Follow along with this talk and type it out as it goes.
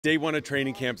Day one of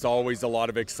training camp's always a lot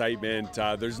of excitement.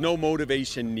 There's no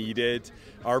motivation needed.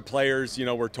 Our players,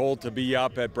 we're told to be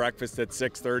up at breakfast at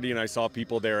 6:30, and I saw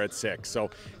people there at 6. So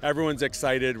everyone's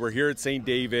excited. We're here at St.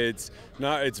 David's.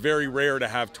 It's very rare to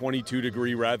have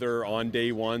 22-degree weather on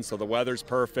day one, so the weather's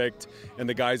perfect, and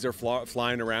the guys are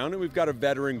flying around, and we've got a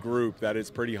veteran group that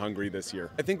is pretty hungry this year.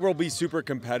 I think we'll be super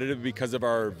competitive because of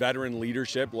our veteran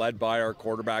leadership led by our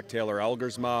quarterback, Taylor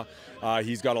Elgersma.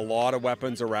 He's got a lot of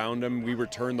weapons around him. We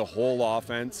return the whole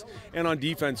offense, and on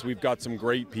defense we've got some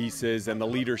great pieces, and the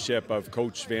leadership of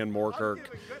Coach Van Moorkirk.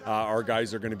 Our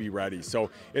guys are going to be ready.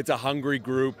 So it's a hungry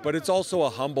group, but it's also a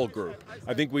humble group.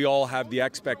 I think we all have the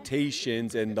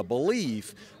expectations and the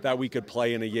belief that we could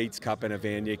play in a Yates Cup and a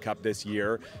Vanier Cup this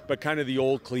year, but kind of the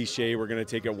old cliche, we're going to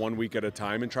take it 1 week at a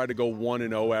time and try to go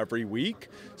 1-0 every week,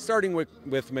 starting with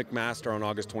McMaster on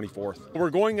August 24th. We're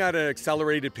going at an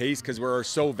accelerated pace because we're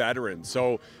so veteran.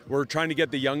 So we're trying to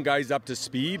get the young guys up to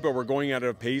speed, but we're going at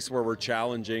a pace where we're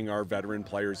challenging our veteran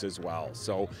players as well.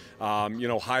 So,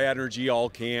 high energy all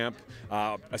camp,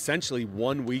 essentially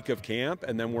 1 week of camp,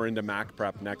 and then we're into MAC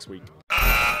prep next week.